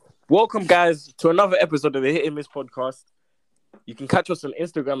Welcome, guys, to another episode of the Hit and Miss podcast. You can catch us on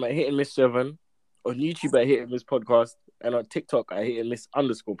Instagram at Hit and Miss 7, on YouTube at Hit and Miss podcast, and on TikTok at Hit and Miss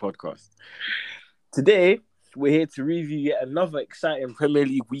 _podcast. Today, we're here to review yet another exciting Premier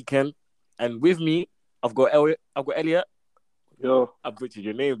League weekend, and with me, I've got Elliot. Yo, I butchered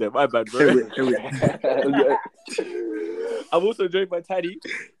your name there. My bad, bro. I'm also joined by Taddy.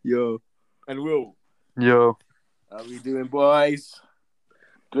 Yo. And Will. Yo. How we doing, boys?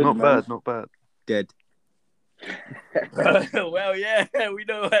 Good, not bad. Dead. Well, yeah, we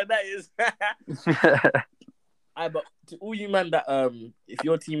know what that is. But to all you man that if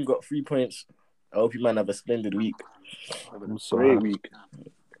your team got 3 points, I hope you man have a splendid week. Great week.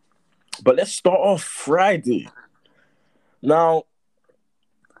 But let's start off Friday. Now,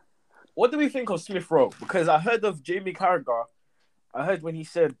 what do we think of Smith Rowe? Because I heard of Jamie Carragher. I heard when he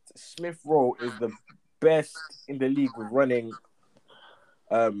said Smith Rowe is the best in the league with running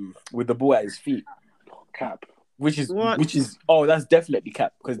with the ball at his feet. Cap. Which is that's definitely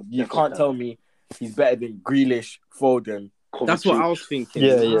cap, because you can't tell me he's better than Grealish, Foden. That's what I was thinking.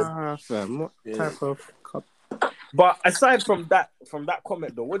 Yeah. What type of cup? But aside from that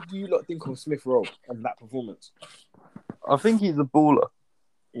comment though, what do you lot think of Smith Rowe and that performance? I think he's a baller.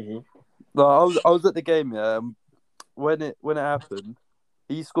 Mm-hmm. No, I was at the game, when it happened,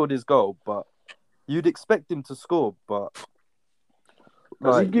 he scored his goal, but you'd expect him to score, but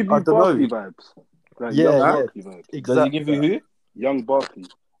does he give you Barkley vibes? Like Barkley vibes. Exactly. Does he give you who? Young Barkley.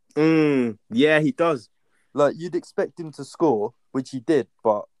 Yeah, he does. Like, you'd expect him to score, which he did,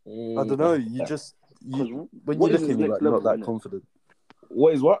 but I don't know. When you look at him, like, not that confident.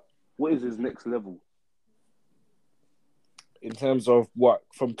 What is what? What is his next level? In terms of what?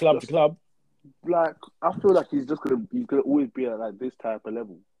 From club to club? Like, I feel like he's gonna always be at like this type of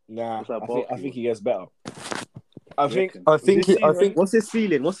level. Nah, like I think he gets better. I think What's his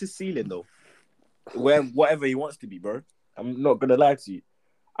ceiling? What's his ceiling though? Whatever he wants to be, bro. I'm not gonna lie to you.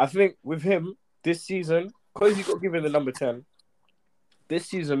 I think with him this season, because he got given the number 10, this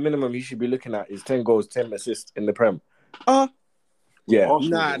season minimum he should be looking at is 10 goals, 10 assists in the Prem. Yeah.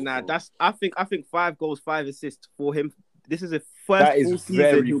 Nah. I think 5 goals, 5 assists for him. This is a first full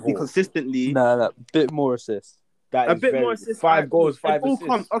season he'll be consistently. Nah, bit more assists. A bit more assists. 5 goals, 5 assists.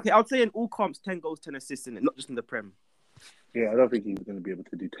 Comps, okay, I would say in all comps, 10 goals, 10 assists in it, not just in the Prem. Yeah, I don't think he's going to be able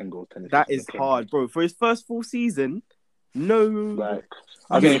to do 10 goals, 10 assists. That is hard, bro. For his first full season, no. Like,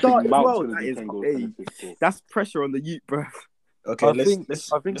 I think Mount's that's pressure on the youth, bro. Okay, I think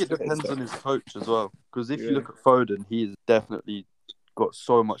it depends on his coach as well. Because if you look at Foden, he's definitely got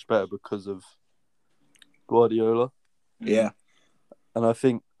so much better because of Guardiola. Yeah. And I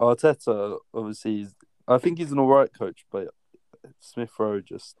think Arteta, obviously, I think he's an alright coach, but Smith Rowe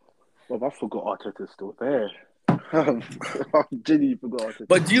just... Well, I forgot Arteta's still there. I genuinely forgot Arteta.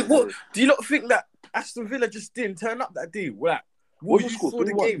 But do you not think that Aston Villa just didn't turn up that day? Like, what you saw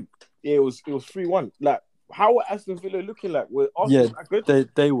the game? Yeah, it was 3-1. Like, how were Aston Villa looking like? Were Arsenal that good?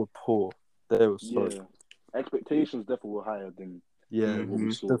 They were poor. They were so... Yeah. Expectations definitely were higher than...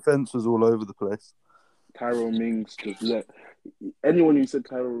 Defense was all over the place. Tyrone Mings just let... Anyone who said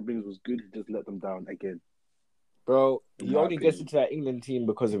Tyrone Mings was good, he just let them down again. Bro, he only gets into that England team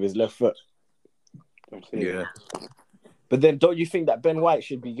because of his left foot. I'm saying. Yeah. But then don't you think that Ben White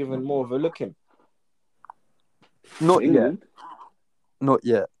should be given more of a look in? Not yet. Not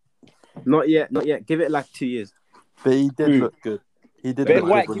yet. Give it like 2 years. But he did look good. He did. Ben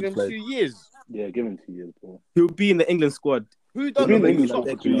White, give him 2 years. Yeah, give him 2 years, bro. He'll be in the England squad. Who doesn't?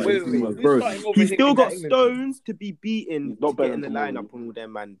 Bro, he's still got stones to be beaten to get in the lineup on all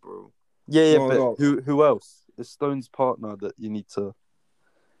them, man, bro. Yeah, but who else? It's Stone's partner that you need to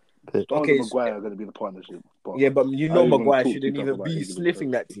pick. Stones and Maguire are going to be the partnership. But you know Maguire shouldn't even be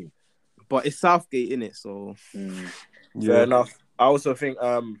sniffing that team. But it's Southgate, innit? So fair enough. I also think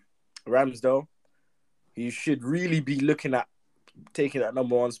Ramsdale, he should really be looking at taking that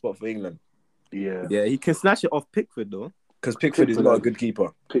number 1 spot for England. Yeah, he can snatch it off Pickford though. Because Pickford is not a good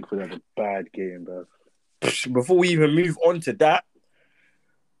keeper. Pickford had a bad game, bro. Before we even move on to that,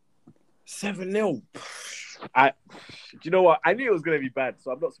 7-0. Do you know what? I knew it was going to be bad, so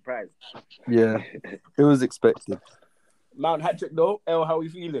I'm not surprised. Yeah, it was expected. Mount hat-trick though. El, how are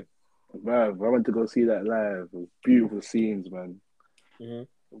you feeling? Man, I went to go see that live. It was beautiful scenes, man.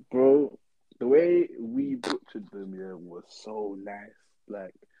 Mm-hmm. Bro, the way we butchered them, was so nice.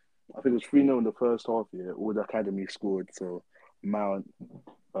 Like, I think it was 3-0 in the first half, all the academy scored. So, Mount,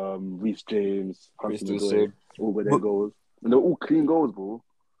 Reece James, Hudson, all with their goals. And they're all clean goals, bro.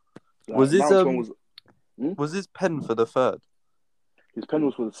 Like, was his pen for the third? His pen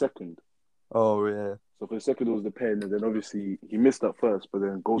was for the second. Oh, yeah. So for the second, it was the pen, and then obviously he missed that first, but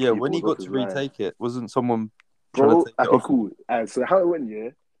then goalkeeper. Yeah, when he got to retake it, wasn't someone trying bro? to take it Okay, off? cool. And so how it went,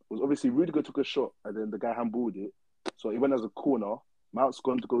 was obviously Rudiger took a shot, and then the guy handballed it. So it went as a corner. Mount's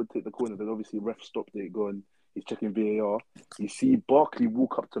gone to go take the corner, then obviously ref stopped it. Going, he's checking VAR. You see Barkley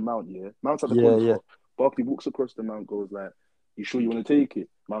walk up to Mount. Yeah, Mount's at the corner spot. Barkley walks across the Mount, goes like, "You sure you want to take it?"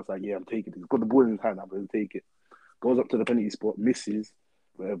 Mount's like, "Yeah, I'm taking it." He's got the ball in his hand. I'm going to take it. Goes up to the penalty spot, misses,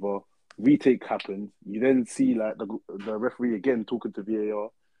 whatever. Retake happens. You then see like the referee again talking to VAR.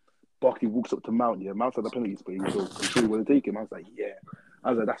 Barkley walks up to Mount. Yeah, Mount's at the penalty spot. He goes, "You sure you want to take it?" Mount's like, "Yeah." I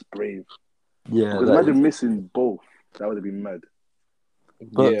was like, "That's brave." Yeah, because imagine missing both. That would have been mad.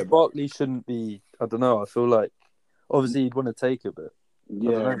 But Barkley shouldn't be. I don't know. I feel like obviously he'd want to take it, but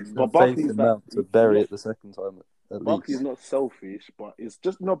yeah, but Barkley's Mount to bury it the second time at Barkley's least. not selfish, but it's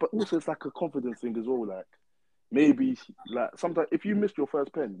just no. But also it's like a confidence thing as well. Like maybe like sometimes if you missed your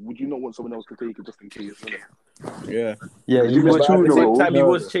first pen, would you not want someone else to take it just in case? Yeah. You but would. at the same time, he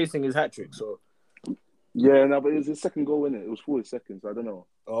was chasing his hat trick, so. Yeah, no, but it was his second goal, innit? It was 40 seconds. I don't know.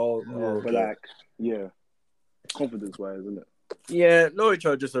 But like, yeah, confidence-wise, isn't it? Yeah, Norwich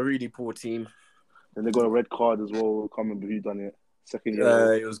are just a really poor team. Then they got a red card as well. Can't remember who done it. Second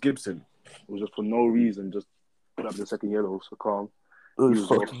yellow. It was Gibson. It was just for no reason, just put up the second yellow. So calm. Those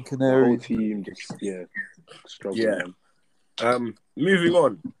fucking Canaries. The whole team just struggling. Yeah. Moving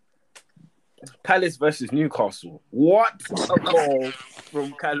on. Palace versus Newcastle. What a goal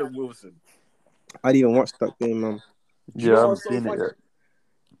from Callum Wilson. I didn't even watch that game, man. Yeah, I haven't seen it yet.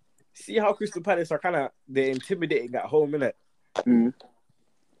 See how Crystal Palace are they're intimidating at home, innit? Mm.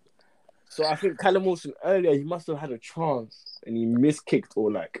 So I think Callum Wilson earlier, he must have had a chance and he miskicked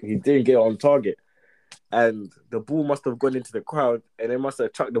or he didn't get on target. And the ball must have gone into the crowd and they must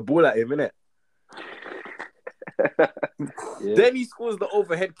have chucked the ball at him, innit? Yeah. Then he scores the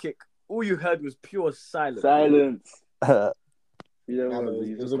overhead kick. All you heard was pure silence. It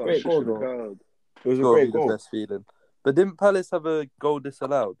was a great goal, though. It was a great goal. The best feeling. But didn't Palace have a goal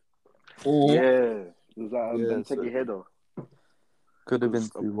disallowed? Yeah. It was like Benteke header. Could have been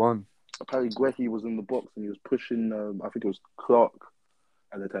 2-1. Apparently, Guehi was in the box and he was pushing, I think it was Clark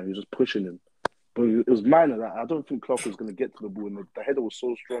at the time. He was just pushing him. But it was minor. That I don't think Clark was going to get to the ball. And the header was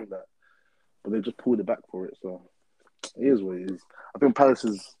so strong but they just pulled it back for it. So it is what it is. I think Palace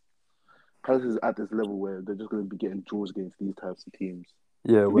is at this level where they're just going to be getting draws against these types of teams.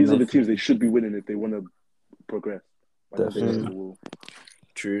 Yeah, these are the teams they should be winning if they want to progress. Definitely.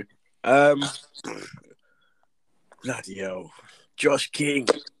 True. Bloody hell. Josh King,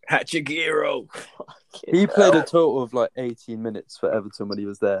 hat-trick hero. He played a total of 18 minutes for Everton when he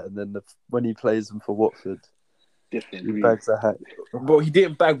was there, and then when he plays them for Watford, he bags a hat. But he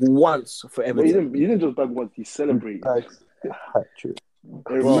didn't bag once for Everton. He didn't just bag once, he celebrated. He bags a hat-trick.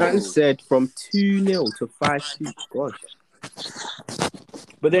 Man said from 2-0 to 5-2. Gosh.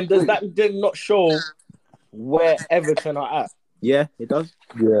 But then does that then not show where Everton are at? Yeah, it does.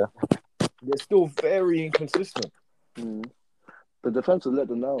 Yeah. They're still very inconsistent. Mm. The defense has let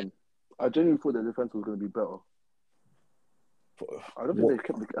them down. I genuinely thought the defense was going to be better. I don't think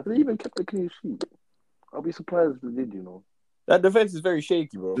they even kept the clean sheet. I'll be surprised if they did, That defense is very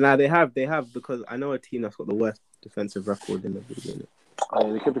shaky, bro. Nah, they have because I know a team that's got the worst defensive record in the league.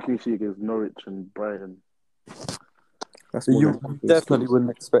 They kept the clean sheet against Norwich and Brighton. You definitely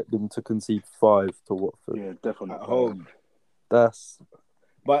wouldn't expect them to concede 5 to Watford. Yeah, definitely. At home.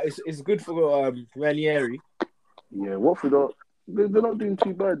 But it's good for Ranieri. Yeah, Watford they're not doing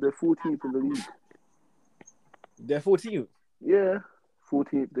too bad. They're 14th in the league. They're 14th? Yeah,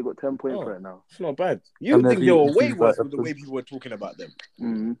 14th. They got 10 points right now. It's not bad. You think they were way worse with the way people were talking about them.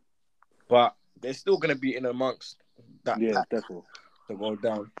 Mm-hmm. But they're still going to be in amongst that. Yeah, definitely. To go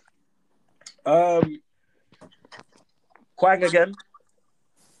down. Quang again.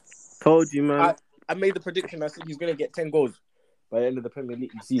 Told you, man. I made the prediction. I said he's going to get 10 goals by the end of the Premier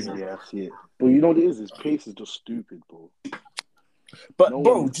League season. Yeah, I see it. But you know what it is? His pace is just stupid, bro. But,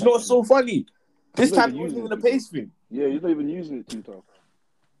 bro, do you know what's so funny? This time, he wasn't even a pace thing. Yeah, he's not even using it too tough.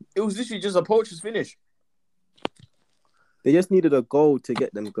 It was literally just a poacher's finish. They just needed a goal to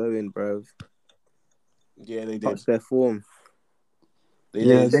get them going, bro. Yeah, they did. Touch their form.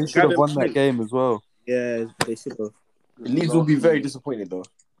 They should have won that game as well. Yeah, they should have. Leeds will be very disappointed, though.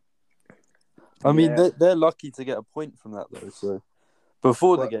 I mean, they're lucky to get a point from that, though. So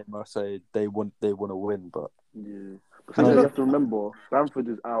before the game, I say they want to win, but yeah. But you have to remember, Bamford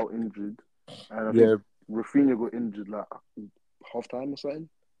is out injured, and I think Rafinha got injured half time or something.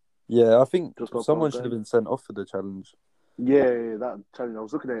 Yeah, I think someone should have been sent off for the challenge. Yeah, that challenge. I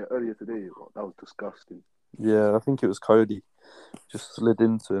was looking at it earlier today. That was disgusting. Yeah, I think it was Cody. Just slid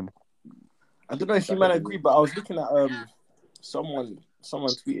into him. I don't know if you might agree, but I was looking at someone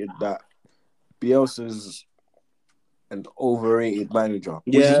tweeted that Bielsa's an overrated manager,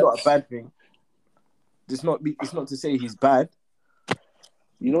 which is not a bad thing. It's not to say he's bad.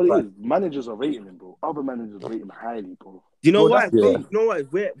 You know what it is? Managers are rating him, bro. Other managers rate him highly, bro. You know what? You know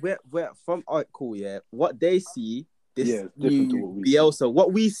what? We're from cool, yeah. What they see, this new Bielsa,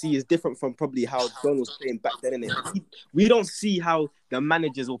 what we see is different from probably how John was playing back then. We don't see how the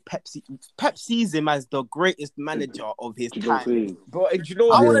managers or Pep sees him as the greatest manager of his time. But do you know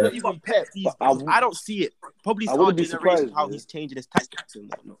what? I want to see what Pep sees. I don't see it. Probably our generation, how he's changing his tactics and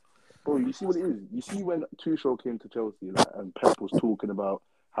whatnot. Bro, you see what it is? You see when Tuchel came to Chelsea, like, and Pep was talking about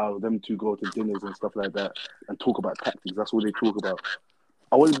how them two go to dinners and stuff like that and talk about tactics. That's what they talk about.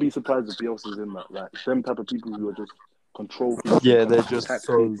 I wouldn't be surprised if Bielsa's in that. Like, them type of people who are just control people. Yeah, they're just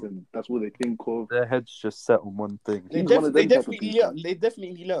so... And that's what they think of. Their head's just set on one thing. They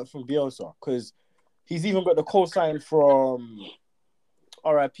definitely learned from Bielsa, because he's even got the co-sign from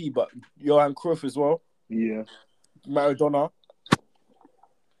RIP, but Johan Cruyff as well. Yeah. Maradona.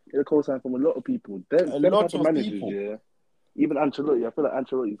 Get a co-sign from a lot of people. Them type of managers, people. Yeah. Even Ancelotti, I feel like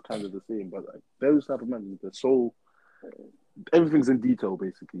Ancelotti is kind of the same, but like those type of managers, they're so everything's in detail,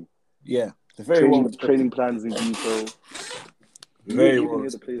 basically. Yeah, training plans in detail. Very you well. hear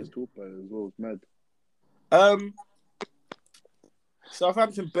the players talk about it as well. It's mad.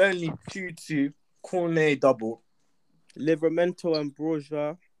 Southampton Burnley 2-2. Cornet double. Livramento and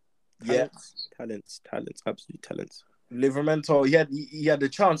Broja. Talents, absolute talents. Livramento, he had the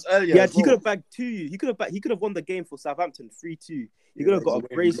chance earlier. Yeah, he could have bagged 2. He could have won the game for Southampton 3-2. He could have got a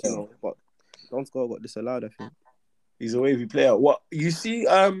brace, but Don's got disallowed, I think. He's a wavy player. What you see,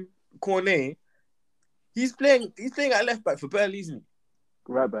 Cornet, he's playing at left back for Burnley, isn't he?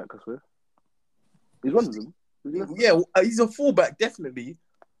 Right back, I swear. He's one of them. Yeah, he's a fullback, definitely.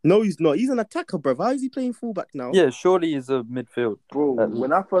 No, he's not. He's an attacker, bro. How is he playing fullback now? Yeah, surely he's a midfield. Bro,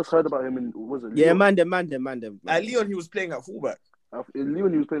 when I first heard about him, was it Lyon? Yeah, man. At Lyon, he was playing at fullback. In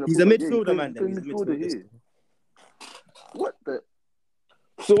Lyon, he was playing at He's fullback. a midfielder, man. He's a midfielder here. What the?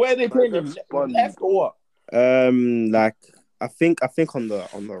 So where are they playing him? Left or what? Like I think on the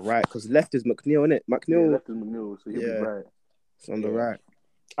right, because left is McNeil, isn't it? McNeil. Yeah, left is McNeil, so he'll be right. It's on the right.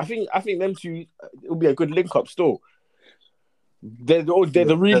 I think them two. It'll be a good link up still. They're the only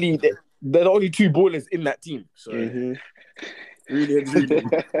two ballers in that team. So really,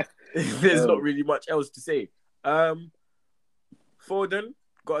 there's not really much else to say. Foden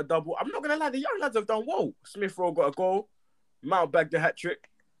got a double. I'm not gonna lie, the young lads have done well. Smith Rowe got a goal. Mount bagged the hat trick.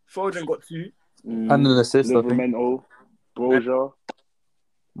 Foden got 2. And an assist. Livramento, Broja.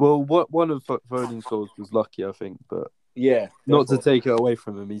 Well, one of Foden's goals was lucky, I think, but not to take it away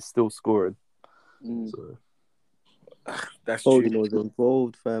from him, he's still scoring. So. That's Foden true. was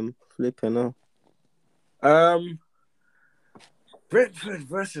involved, fam. Flipping out. Brentford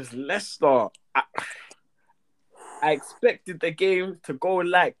versus Leicester. I expected the game to go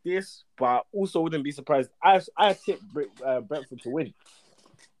like this, but I also wouldn't be surprised. I tipped Brentford to win.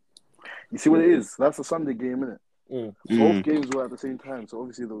 You see what it is? That's a Sunday game, isn't it? Both games were at the same time. So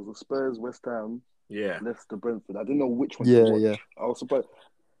obviously there was a Spurs, West Ham, Leicester, Brentford. I didn't know which one to watch. I was surprised.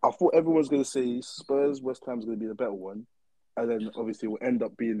 I thought everyone was going to say Spurs, West Ham's going to be the better one. And then obviously it will end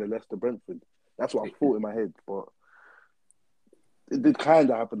up being the Leicester, Brentford. That's what I thought in my head. But it did kind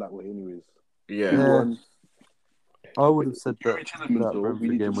of happen that way anyways. Yeah. I would have said that Brentford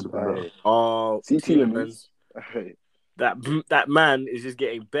game would have been better. Oh, Tielemans. That man is just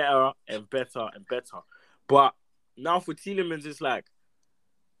getting better and better and better. But now for Tielemans, it's like,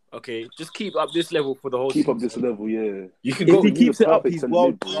 okay, just keep up this level for the whole season. Keep up this level, yeah. You can if he keeps it up, he's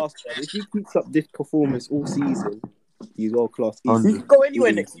world class. If he keeps up this performance all season, he's world class. He can go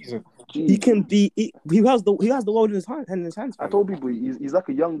anywhere next season. He can be. He has the world in his hands. I told people he's like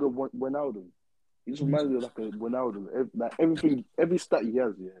a younger Wijnaldum. He just reminds me of like a Wijnaldum. Like every stat he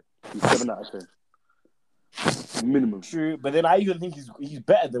has, he's 7 out of 10 minimum. True, but then I even think he's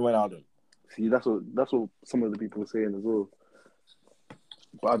better than Wijnaldum. See, that's what some of the people are saying as well.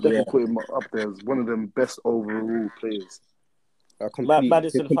 But I definitely put him up there as one of them best overall players.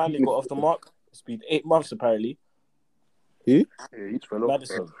 Madison finally got off the mark. It's been 8 months apparently. Who? Yeah, he fell off.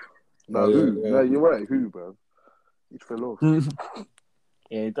 Madison. No, who? No, you're right. Who, bro? He fell off. Yeah,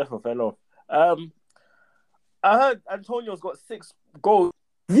 he definitely fell off. I heard Antonio's got 6 goals.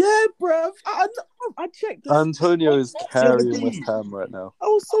 Yeah, bruv. I checked. Antonio is carrying West Ham right now. I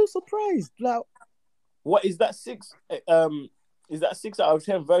was so surprised. Like, what is that 6? Is that 6 out of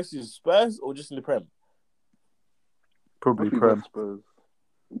 10 versus Spurs or just in the Prem? Probably Prem. Spurs.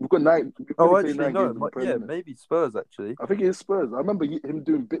 We've got 9. We've Oh, only played actually, 9 no. games in the Premier League. Maybe Spurs, actually. I think it's Spurs. I remember him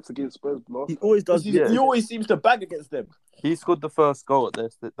doing bits against Spurs last He time. always does. He always seems to bag against them. He scored the first goal at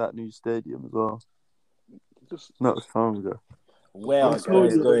that new stadium as well. That was time ago. Where are I told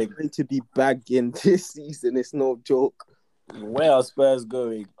Spurs you going? going to be bagging this season. It's no joke. Where are Spurs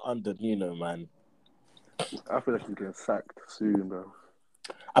going under Nuno, man? I feel like he's getting sacked soon, bro.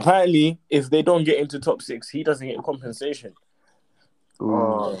 Apparently, if they don't get into top 6, he doesn't get compensation.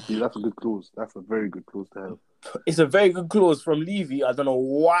 Oh, see, that's a good clause. That's a very good clause to have. It's a very good clause from Levy. I don't know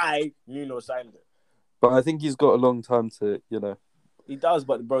why Nuno signed it. But I think he's got a long time to, He does,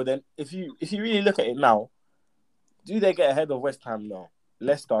 but bro, then if you really look at it now, do they get ahead of West Ham? No.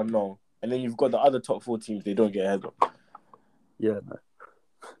 Leicester, no. And then you've got the other top 4 teams they don't get ahead of. Yeah, no.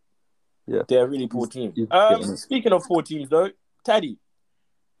 Yeah. They're a really poor team. Speaking of 4 teams, though, Taddy.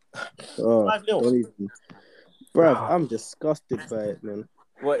 5-0. Bruv, I'm disgusted by it, man.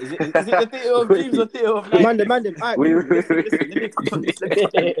 What is it? Is it the theatre of dreams or theatre of night? Man, them. Right, listen, let me touch on this.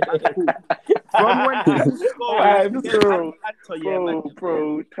 From when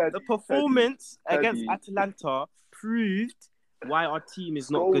the performance against Atalanta proved why our team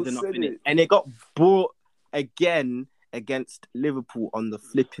is not good enough in it. And it got brought again against Liverpool on the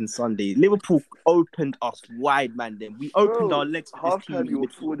flipping Sunday. Liverpool opened us wide, man. Then we opened our legs for this team. You were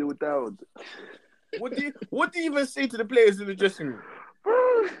 4-0 down. What do you even say to the players in the dressing room?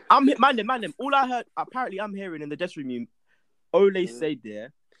 Man, all I heard, apparently I'm hearing in the dressing room, Ole said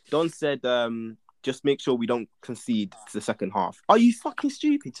there, Don said, just make sure we don't concede to the second half. Are you fucking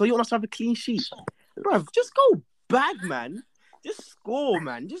stupid? So you want us to have a clean sheet? Bro, just go bag, man. Just score,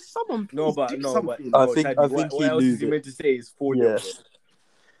 man. Just someone please do something. I think what he else knew is he meant to say is 4-0.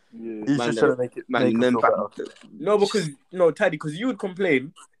 Yeah. He's just trying to make it better. No, Taddy, because you would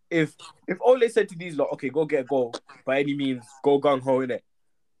complain if Ole said to these lot, okay, go get a goal by any means, go gung ho in it.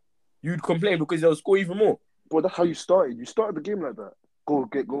 You'd complain because they'll score even more. But that's how you started. You started the game like that. Go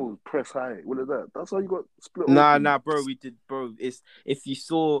get goals, press high. What is that? That's how you got split. Nah, bro. We did, bro. It's if you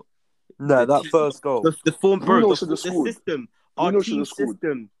saw. That first goal. The form, bro. The system. Our team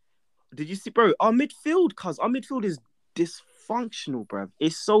system. Did you see, bro? Our midfield is dysfunctional, bro.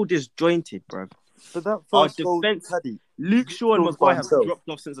 It's so disjointed, bro. But that first goal, defense, Taddy, Luke Shaw and Maguire have dropped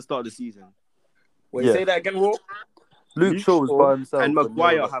off since the start of the season. Wait, say that again, Raw? Luke Shaw was by himself. And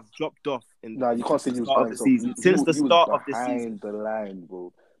Maguire have dropped off in you can't say he was by himself. Since the start of the Behind season. the line,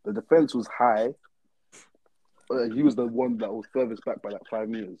 bro. The defense was high. He was the one that was furthest back by like 5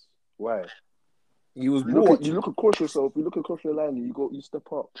 meters. Why? You look across yourself. You look across your line. You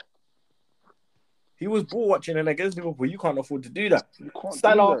step up. He was ball watching, and against Liverpool, you can't afford to do that. You can't do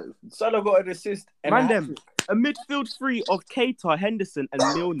that. Salah got an assist. And a midfield three of Keita, Henderson, and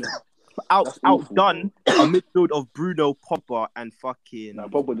Milner outdone a midfield of Bruno, Pogba, and fucking.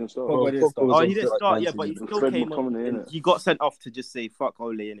 Pogba didn't start. He didn't start, but he still came on. And he got sent off to just say fuck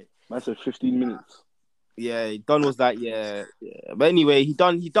Ole in it. Man said 15 minutes. Yeah, Don was that. Yeah. But anyway, he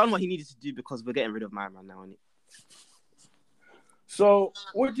done what he needed to do because we're getting rid of my man now, innit? So,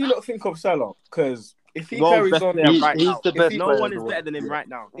 what do you not think of Salah? Because if he carries on, he's the best. No one is better than him right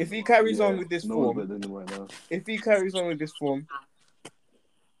now. If he carries on with this form,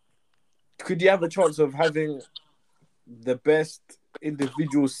 could you have a chance of having the best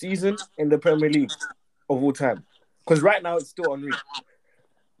individual season in the Premier League of all time? Because right now it's still unreal.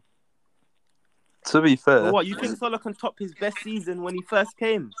 To be fair, well, what you think Salah can top his best season when he first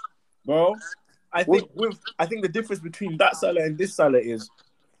came, bro? I think the difference between that Salah and this Salah is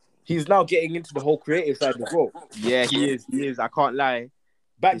he's now getting into the whole creative side as well. Yeah, he is. I can't lie.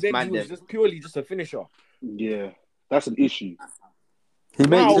 Back then, he was just purely a finisher. Yeah, that's an issue. He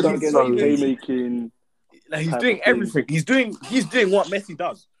makes playmaking. Like he's doing everything. He's doing what Messi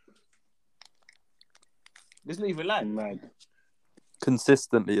does. There's not even lie. Mad.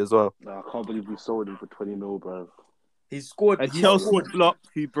 Consistently as well. Nah, I can't believe we sold him for 20 mil, bro. He scored a Chelsea flop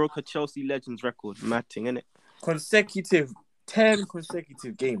who broke a Chelsea Legends record. Matting, innit? 10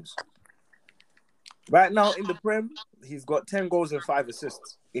 consecutive games. Right now in the Prem, he's got 10 goals and 5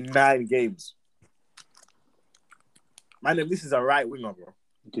 assists in 9 games. Man, this is a right winger, bro.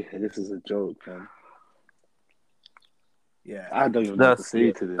 Yeah, this is a joke, man. Yeah. I don't even know what to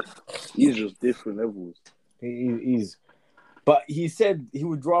say to this. He's just different levels. He's. But he said he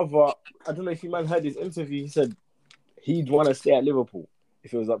would rather... I don't know if you man heard his interview. He said he'd want to stay at Liverpool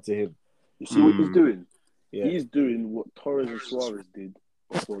if it was up to him. You see what he's doing? Yeah. He's doing what Torres and Suarez did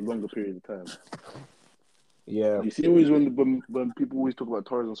for a longer period of time. Yeah. You see always when people always talk about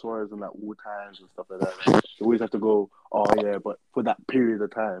Torres and Suarez and like war times and stuff like that, they always have to go, oh yeah, but for that period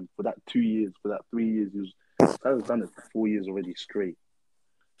of time, for that 2 years, for that 3 years, he was done it for 4 years already straight.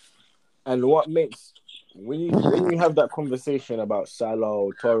 And what makes when you have that conversation about Salah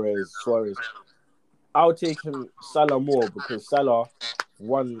or Torres, Suarez, I'll take him Salah more because Salah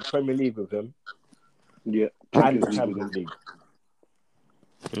won Premier League with him. Yeah, and the Champions League.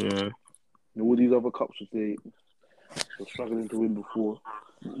 Yeah. And all these other cups they were struggling to win before.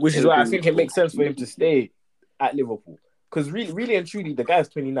 Which is why I think it makes sense for him to stay at Liverpool. Because really and truly, the guy's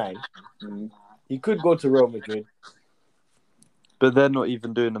 29. Mm-hmm. He could go to Real Madrid. But they're not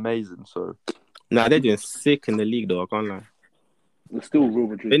even doing amazing, so... Nah, they're doing sick in the league, though. I can't lie. They're still Real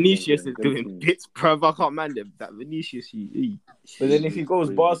Madrid. Vinicius is doing bits, bruv. I can't man them. That Vinicius, But then if he goes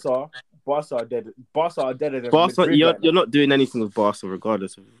Barca are dead. Barca are deader than Barca, Madrid you're not doing anything with Barca,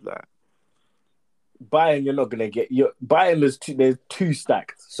 regardless of that. Bayern, you're not gonna get. Bayern they're too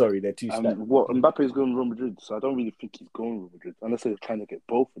stacked. Sorry, they're too stacked. Mbappe's going to Real Madrid, so I don't really think he's going to Real Madrid unless they're trying to get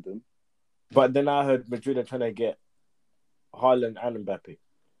both of them. But then I heard Madrid are trying to get Haaland and Mbappe.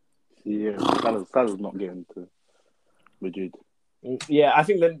 Yeah, Salah's not getting to Madrid. Yeah, I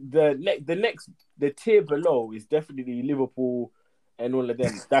think the tier below is definitely Liverpool and all of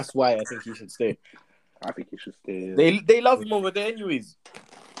them. That's why I think he should stay. I think he should stay. Yeah. They love him over there anyways.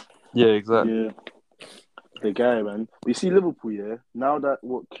 Yeah, exactly. Yeah. The guy, man. We see Liverpool, yeah. Now that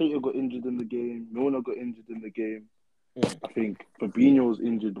Keita got injured in the game, Milner got injured in the game. I think Fabinho was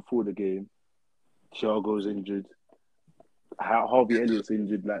injured before the game. Thiago's injured. Harvey Elliott's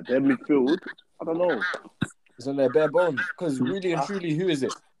injured. Like their midfield, I don't know. It's on their bare bones. Because really and truly, who is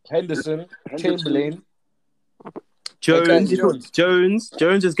it? Henderson, Chamberlain, Jones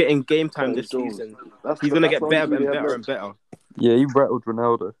is getting game time this season. He's gonna get better and better and better. Yeah, he rattled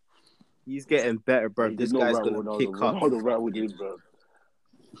Ronaldo. He's getting better, bro. This guy's gonna kick up. Ronaldo rattled him, bro.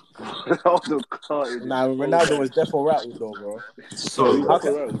 Ronaldo was definitely rattled though, bro. So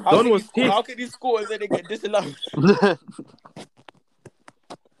how can he score and then they get disallowed?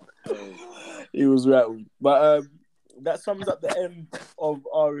 He was rattled. But that sums up the end of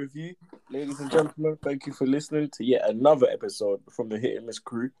our review. Ladies and gentlemen, thank you for listening to yet another episode from the Hit and Miss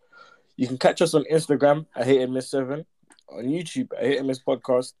crew. You can catch us on Instagram at Hit and Miss 7, on YouTube at Hit and Miss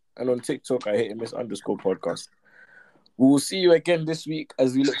Podcast, and on TikTok at Hit and Miss _podcast. We will see you again this week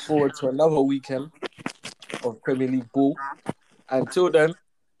as we look forward to another weekend of Premier League ball. Until then,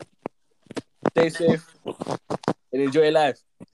 stay safe and enjoy life.